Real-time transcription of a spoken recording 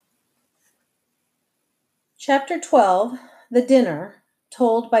Chapter 12, The Dinner,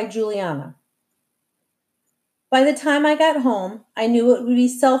 told by Juliana. By the time I got home, I knew it would be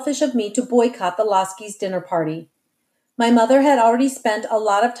selfish of me to boycott the Loskys' dinner party. My mother had already spent a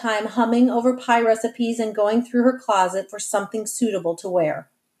lot of time humming over pie recipes and going through her closet for something suitable to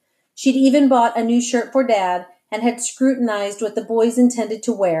wear. She'd even bought a new shirt for Dad and had scrutinized what the boys intended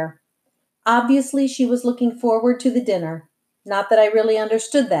to wear. Obviously, she was looking forward to the dinner. Not that I really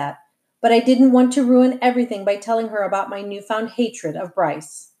understood that, but I didn't want to ruin everything by telling her about my newfound hatred of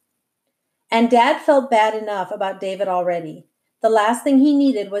Bryce. And Dad felt bad enough about David already. The last thing he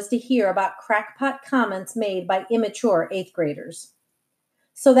needed was to hear about crackpot comments made by immature eighth graders.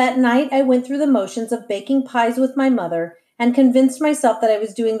 So that night I went through the motions of baking pies with my mother and convinced myself that I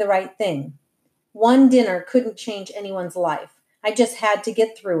was doing the right thing. One dinner couldn't change anyone's life. I just had to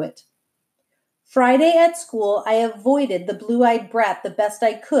get through it. Friday at school, I avoided the blue-eyed brat the best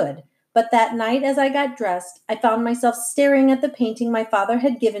I could, but that night as I got dressed, I found myself staring at the painting my father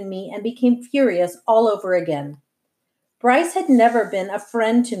had given me and became furious all over again. Bryce had never been a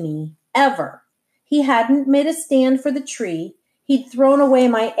friend to me, ever. He hadn't made a stand for the tree, he'd thrown away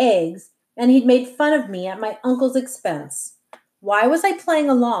my eggs, and he'd made fun of me at my uncle's expense. Why was I playing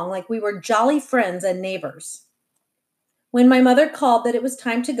along like we were jolly friends and neighbors? When my mother called that it was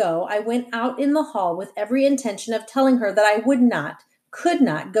time to go, I went out in the hall with every intention of telling her that I could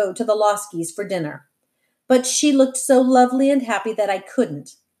not go to the Loskys for dinner. But she looked so lovely and happy that I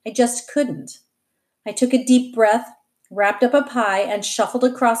couldn't. I just couldn't. I took a deep breath, wrapped up a pie, and shuffled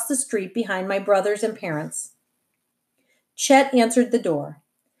across the street behind my brothers and parents. Chet answered the door.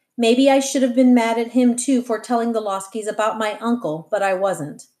 Maybe I should have been mad at him too for telling the Loskys about my uncle, but I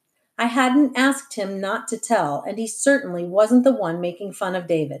wasn't. I hadn't asked him not to tell, and he certainly wasn't the one making fun of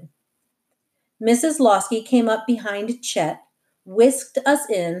David. Mrs. Losky came up behind Chet, whisked us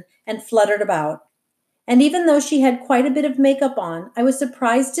in, and fluttered about. And even though she had quite a bit of makeup on, I was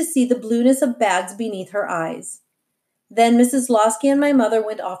surprised to see the blueness of bags beneath her eyes. Then Mrs. Losky and my mother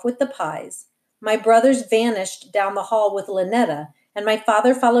went off with the pies. My brothers vanished down the hall with Lynetta, and my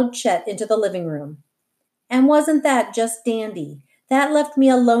father followed Chet into the living room. And wasn't that just dandy? That left me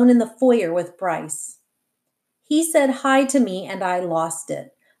alone in the foyer with Bryce. He said hi to me, and I lost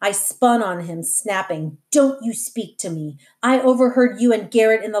it. I spun on him, snapping, "Don't you speak to me. I overheard you and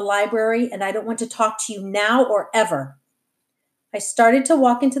Garrett in the library, and I don't want to talk to you now or ever." I started to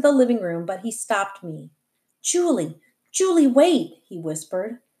walk into the living room, but he stopped me. Julie, wait," he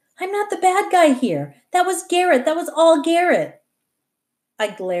whispered. "I'm not the bad guy here. That was Garrett. That was all Garrett." I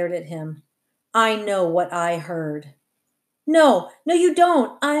glared at him. "I know what I heard." No, you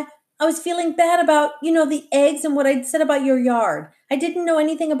don't. I was feeling bad about, the eggs and what I'd said about your yard. I didn't know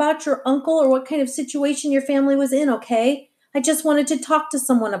anything about your uncle or what kind of situation your family was in, okay? I just wanted to talk to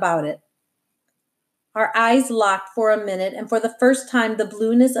someone about it." Our eyes locked for a minute, and for the first time, the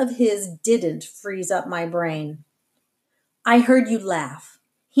blueness of his didn't freeze up my brain. "I heard you laugh.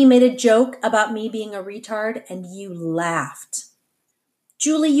 He made a joke about me being a retard, and you laughed."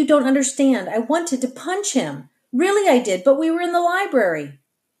 "Julie, you don't understand. I wanted to punch him. Really, I did, but we were in the library."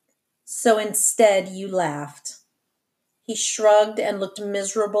 "So instead, you laughed." He shrugged and looked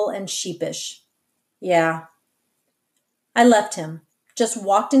miserable and sheepish. "Yeah." I left him, just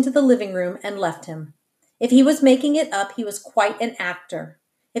walked into the living room and left him. If he was making it up, he was quite an actor.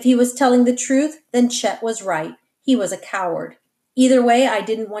 If he was telling the truth, then Chet was right. He was a coward. Either way, I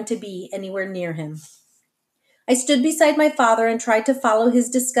didn't want to be anywhere near him. I stood beside my father and tried to follow his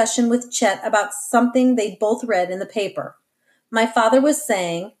discussion with Chet about something they'd both read in the paper. My father was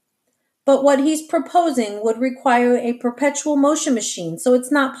saying, "But what he's proposing would require a perpetual motion machine, so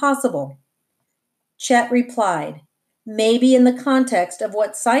it's not possible." Chet replied, "Maybe in the context of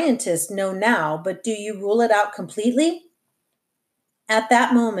what scientists know now, but do you rule it out completely?" At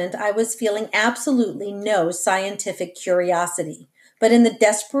that moment, I was feeling absolutely no scientific curiosity. But in the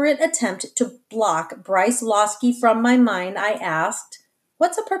desperate attempt to block Bryce Losky from my mind, I asked,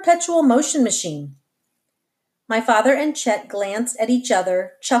 "What's a perpetual motion machine?" My father and Chet glanced at each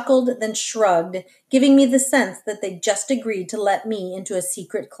other, chuckled, then shrugged, giving me the sense that they'd just agreed to let me into a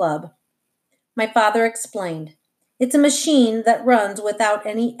secret club. My father explained, "It's a machine that runs without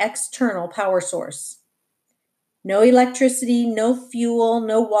any external power source. No electricity, no fuel,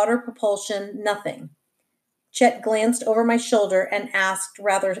 no water propulsion, nothing." Chet glanced over my shoulder and asked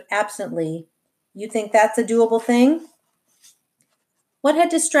rather absently, "You think that's a doable thing?" What had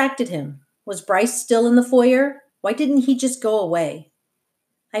distracted him? Was Bryce still in the foyer? Why didn't he just go away?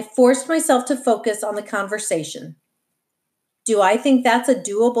 I forced myself to focus on the conversation. "Do I think that's a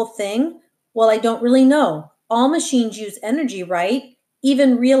doable thing? Well, I don't really know. All machines use energy, right?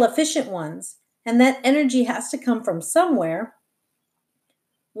 Even real efficient ones. and that energy has to come from somewhere.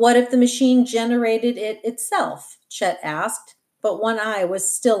 What if the machine generated it itself? Chet asked, but one eye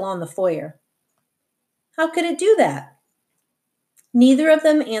was still on the foyer. How could it do that? Neither of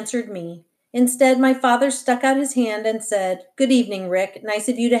them answered me. Instead, my father stuck out his hand and said, "Good evening, Rick. Nice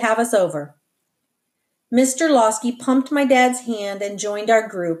of you to have us over." Mr. Losky pumped my dad's hand and joined our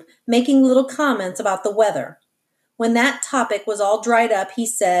group, making little comments about the weather. When that topic was all dried up, he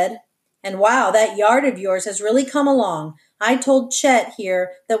said, "And wow, that yard of yours has really come along. I told Chet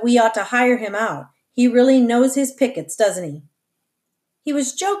here that we ought to hire him out. He really knows his pickets, doesn't he?" He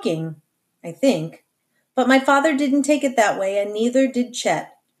was joking, I think, but my father didn't take it that way, and neither did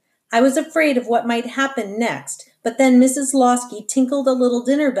Chet. I was afraid of what might happen next, but then Mrs. Losky tinkled a little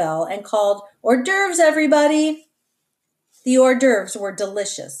dinner bell and called, "Hors d'oeuvres, everybody!" The hors d'oeuvres were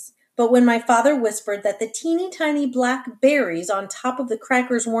delicious, but when my father whispered that the teeny tiny black berries on top of the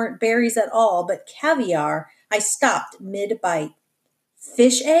crackers weren't berries at all, but caviar, I stopped mid-bite.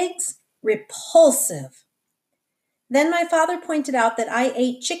 Fish eggs? Repulsive! Then my father pointed out that I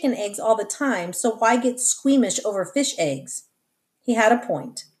ate chicken eggs all the time, so why get squeamish over fish eggs? He had a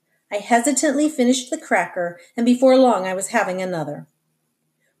point. I hesitantly finished the cracker, and before long I was having another.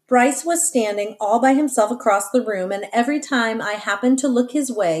 Bryce was standing all by himself across the room, and every time I happened to look his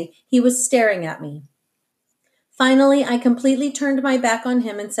way, he was staring at me. Finally, I completely turned my back on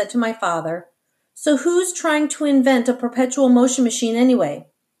him and said to my father, "So who's trying to invent a perpetual motion machine anyway?"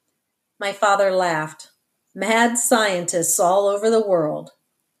 My father laughed. "Mad scientists all over the world."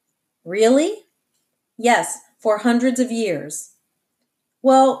 "Really?" "Yes, for hundreds of years."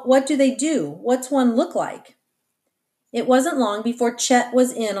 "Well, what do they do? What's one look like?" It wasn't long before Chet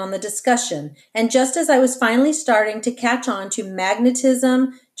was in on the discussion, and just as I was finally starting to catch on to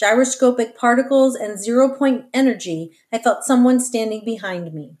magnetism, gyroscopic particles, and zero-point energy, I felt someone standing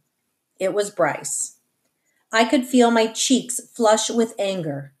behind me. It was Bryce. I could feel my cheeks flush with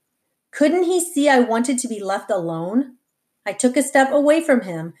anger. Couldn't he see I wanted to be left alone? I took a step away from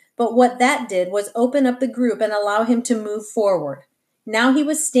him, but what that did was open up the group and allow him to move forward. Now he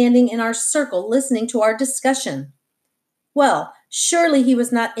was standing in our circle listening to our discussion. Well, surely he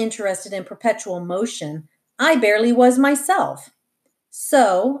was not interested in perpetual motion. I barely was myself.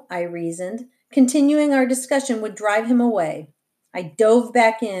 So, I reasoned, continuing our discussion would drive him away. I dove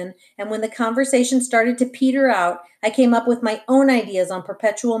back in, and when the conversation started to peter out, I came up with my own ideas on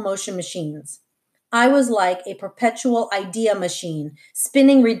perpetual motion machines. I was like a perpetual idea machine,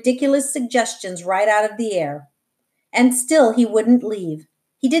 spinning ridiculous suggestions right out of the air. And still he wouldn't leave.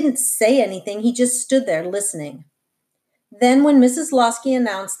 He didn't say anything, he just stood there listening. Then, when Mrs. Losky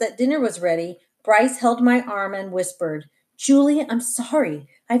announced that dinner was ready, Bryce held my arm and whispered, "Julie, I'm sorry.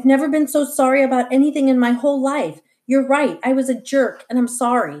 I've never been so sorry about anything in my whole life. You're right. I was a jerk, and I'm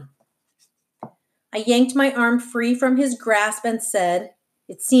sorry." I yanked my arm free from his grasp and said,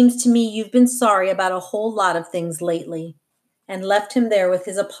 "It seems to me you've been sorry about a whole lot of things lately," and left him there with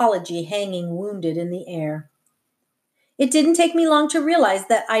his apology hanging wounded in the air. It didn't take me long to realize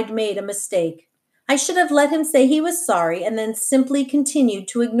that I'd made a mistake. I should have let him say he was sorry and then simply continued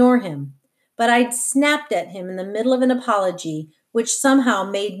to ignore him. But I'd snapped at him in the middle of an apology, which somehow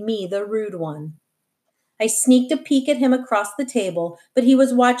made me the rude one. I sneaked a peek at him across the table, but he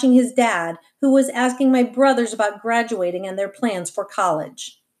was watching his dad, who was asking my brothers about graduating and their plans for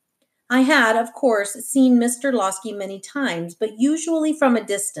college. I had, of course, seen Mr. Losky many times, but usually from a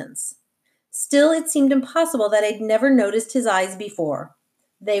distance. Still, it seemed impossible that I'd never noticed his eyes before.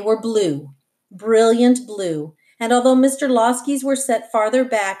 They were blue. Brilliant blue, and although Mr. Losky's were set farther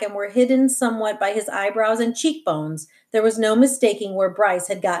back and were hidden somewhat by his eyebrows and cheekbones, there was no mistaking where Bryce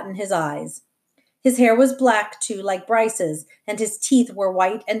had gotten his eyes. His hair was black, too, like Bryce's, and his teeth were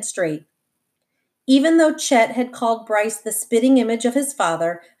white and straight. Even though Chet had called Bryce the spitting image of his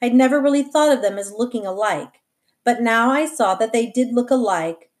father, I'd never really thought of them as looking alike. But now I saw that they did look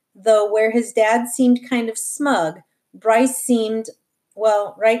alike, though where his dad seemed kind of smug, Bryce seemed,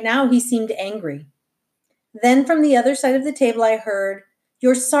 well, right now he seemed angry. Then from the other side of the table I heard,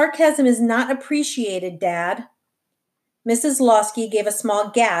 "Your sarcasm is not appreciated, Dad." Mrs. Losky gave a small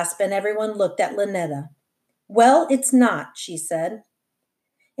gasp and everyone looked at Lynetta. "Well, it's not," she said.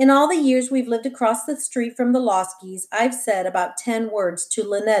 In all the years we've lived across the street from the Loskys, I've said about 10 words to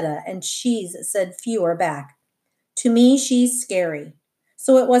Lynetta, and she's said fewer back. To me, she's scary.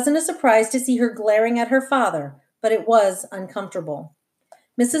 So it wasn't a surprise to see her glaring at her father, but it was uncomfortable.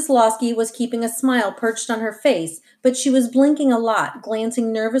 Mrs. Losky was keeping a smile perched on her face, but she was blinking a lot,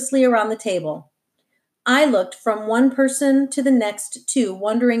 glancing nervously around the table. I looked from one person to the next, too,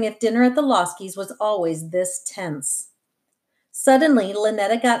 wondering if dinner at the Loskys was always this tense. Suddenly,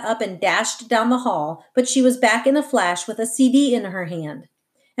 Lynetta got up and dashed down the hall, but she was back in a flash with a CD in her hand.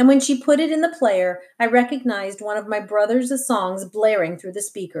 And when she put it in the player, I recognized one of my brother's songs blaring through the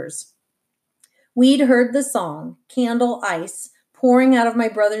speakers. We'd heard the song, Candle Ice, pouring out of my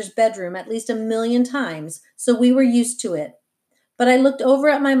brother's bedroom at least 1,000,000 times, so we were used to it. But I looked over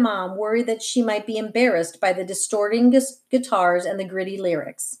at my mom, worried that she might be embarrassed by the distorting guitars and the gritty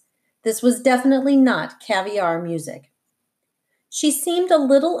lyrics. This was definitely not caviar music. She seemed a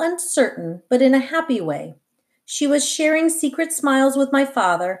little uncertain, but in a happy way. She was sharing secret smiles with my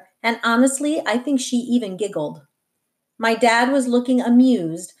father, and honestly, I think she even giggled. My dad was looking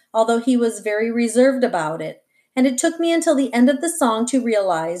amused, although he was very reserved about it, and it took me until the end of the song to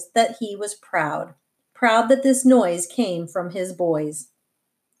realize that he was proud that this noise came from his boys.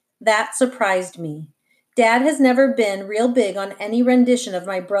 That surprised me. Dad has never been real big on any rendition of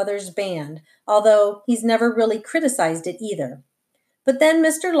my brother's band, although he's never really criticized it either. But then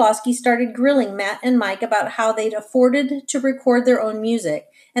Mr. Losky started grilling Matt and Mike about how they'd afforded to record their own music,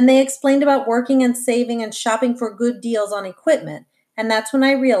 and they explained about working and saving and shopping for good deals on equipment, and that's when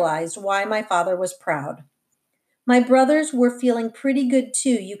I realized why my father was proud. My brothers were feeling pretty good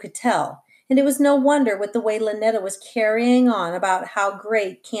too, you could tell, and it was no wonder with the way Lynetta was carrying on about how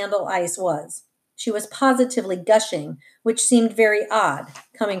great Candle Ice was. She was positively gushing, which seemed very odd,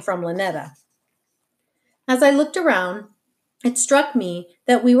 coming from Lynetta. As I looked around, it struck me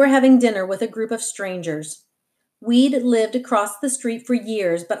that we were having dinner with a group of strangers. We'd lived across the street for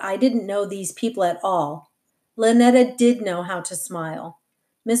years, but I didn't know these people at all. Lynetta did know how to smile.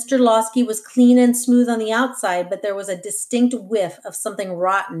 Mr. Losky was clean and smooth on the outside, but there was a distinct whiff of something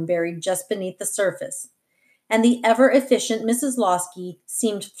rotten buried just beneath the surface. And the ever-efficient Mrs. Losky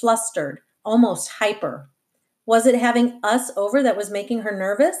seemed flustered, almost hyper. Was it having us over that was making her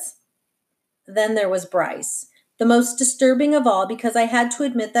nervous? Then there was Bryce, the most disturbing of all because I had to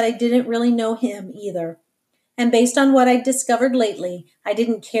admit that I didn't really know him either. And based on what I'd discovered lately, I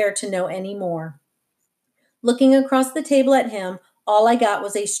didn't care to know any more. Looking across the table at him, all I got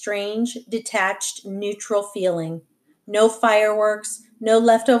was a strange, detached, neutral feeling. No fireworks, no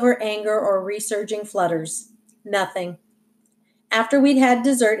leftover anger or resurging flutters. Nothing. After we'd had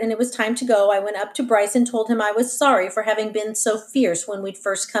dessert and it was time to go, I went up to Bryce and told him I was sorry for having been so fierce when we'd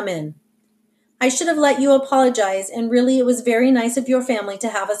first come in. I should have let you apologize, and really it was very nice of your family to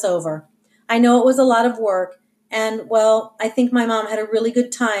have us over. I know it was a lot of work, and, well, I think my mom had a really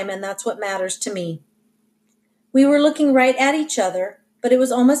good time, and that's what matters to me. We were looking right at each other, but it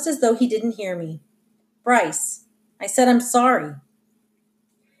was almost as though he didn't hear me. Bryce, I said I'm sorry.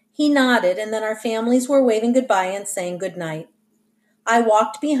 He nodded, and then our families were waving goodbye and saying good night. I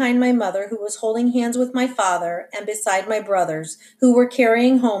walked behind my mother, who was holding hands with my father, and beside my brothers, who were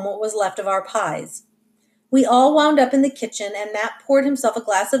carrying home what was left of our pies. We all wound up in the kitchen, and Matt poured himself a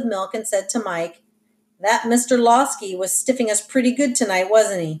glass of milk and said to Mike, "That Mr. Losky was stiffing us pretty good tonight,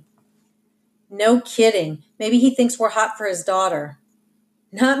 wasn't he?" "No kidding. Maybe he thinks we're hot for his daughter."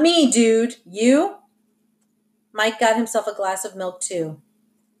 "Not me, dude. You?" Mike got himself a glass of milk, too.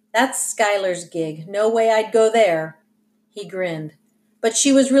 "That's Skylar's gig. No way I'd go there." He grinned. "But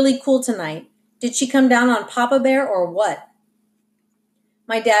she was really cool tonight. Did she come down on Papa Bear or what?"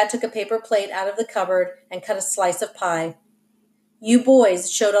 My dad took a paper plate out of the cupboard and cut a slice of pie. "You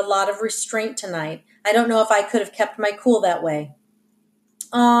boys showed a lot of restraint tonight. I don't know if I could have kept my cool that way."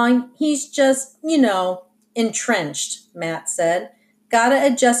 "Aw, he's just, entrenched," Matt said. "Gotta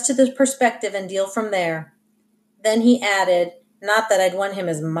adjust to the perspective and deal from there." Then he added, "Not that I'd want him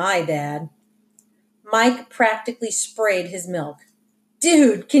as my dad." Mike practically sprayed his milk.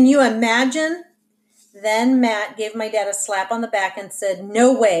 "Dude, can you imagine?" Then Matt gave my dad a slap on the back and said,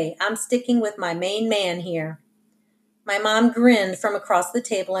 "No way, I'm sticking with my main man here." My mom grinned from across the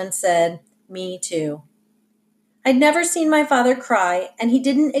table and said, "Me too." I'd never seen my father cry, and he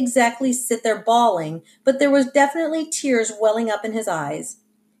didn't exactly sit there bawling, but there was definitely tears welling up in his eyes.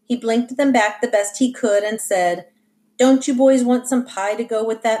 He blinked them back the best he could and said, "Don't you boys want some pie to go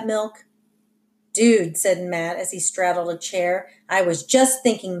with that milk?" "Dude," said Matt as he straddled a chair, "I was just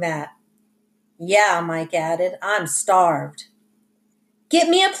thinking that." "Yeah," Mike added, "I'm starved." "Get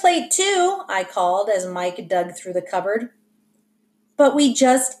me a plate too," I called as Mike dug through the cupboard. "But we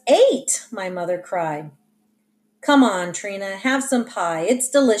just ate," my mother cried. "Come on, Trina, have some pie. It's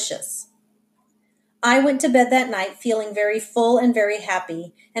delicious." I went to bed that night feeling very full and very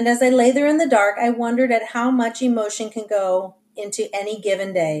happy, and as I lay there in the dark, I wondered at how much emotion can go into any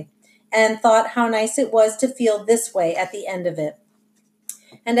given day, and thought how nice it was to feel this way at the end of it.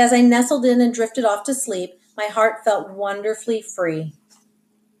 And as I nestled in and drifted off to sleep, my heart felt wonderfully free.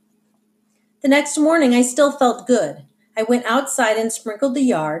 The next morning, I still felt good. I went outside and sprinkled the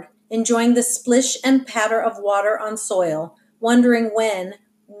yard, enjoying the splish and patter of water on soil, wondering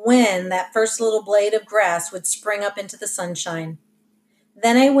when that first little blade of grass would spring up into the sunshine.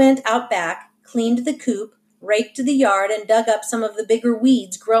 Then I went out back, cleaned the coop, raked the yard, and dug up some of the bigger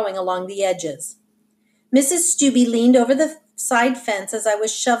weeds growing along the edges. Mrs. Stubbe leaned over the side fence as I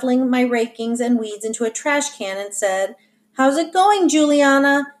was shoveling my rakings and weeds into a trash can and said, "How's it going,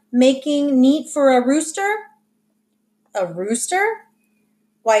 Juliana? Making neat for a rooster?" "A rooster?"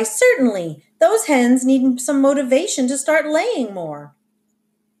 "Why, certainly. Those hens need some motivation to start laying more."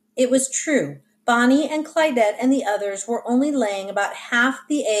 It was true. Bonnie and Clydette and the others were only laying about half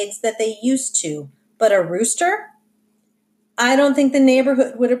the eggs that they used to. But a rooster? "I don't think the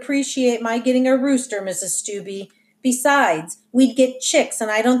neighborhood would appreciate my getting a rooster, Mrs. Stubbe. Besides, we'd get chicks,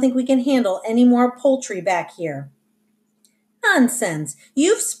 and I don't think we can handle any more poultry back here." "Nonsense.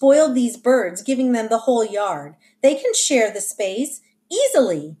 You've spoiled these birds, giving them the whole yard. They can share the space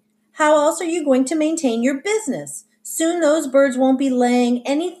easily. How else are you going to maintain your business? Soon those birds won't be laying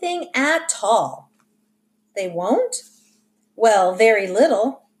anything at all." "They won't?" "Well, very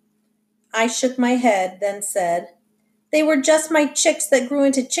little." I shook my head, then said, "They were just my chicks that grew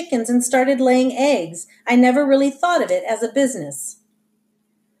into chickens and started laying eggs. I never really thought of it as a business."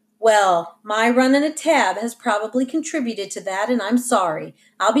 "Well, my running a tab has probably contributed to that, and I'm sorry.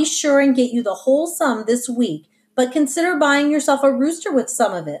 I'll be sure and get you the whole sum this week, but consider buying yourself a rooster with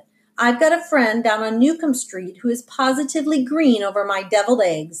some of it. I've got a friend down on Newcomb Street who is positively green over my deviled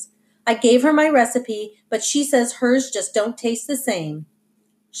eggs. I gave her my recipe, but she says hers just don't taste the same."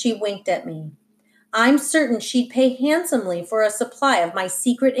 She winked at me. I'm certain she'd pay handsomely for a supply of my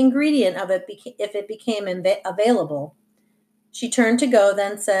secret ingredient of it if it became available. She turned to go,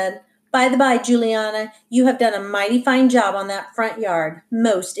 then said, "By the by, Juliana, you have done a mighty fine job on that front yard.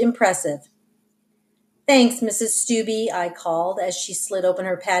 Most impressive." "Thanks, Mrs. Stubbe," I called as she slid open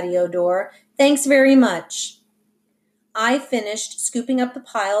her patio door. "Thanks very much." I finished scooping up the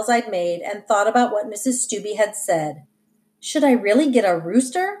piles I'd made and thought about what Mrs. Stubbe had said. Should I really get a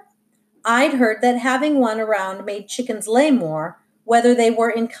rooster? I'd heard that having one around made chickens lay more, whether they were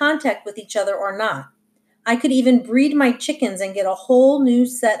in contact with each other or not. I could even breed my chickens and get a whole new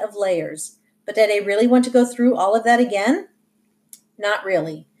set of layers. But did I really want to go through all of that again? Not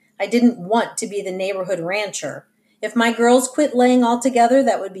really. I didn't want to be the neighborhood rancher. If my girls quit laying altogether,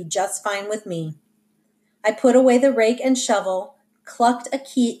 that would be just fine with me. I put away the rake and shovel, clucked a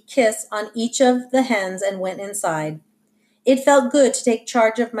kiss on each of the hens, and went inside. It felt good to take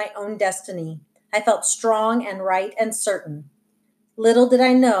charge of my own destiny. I felt strong and right and certain. Little did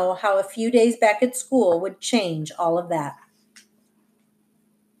I know how a few days back at school would change all of that.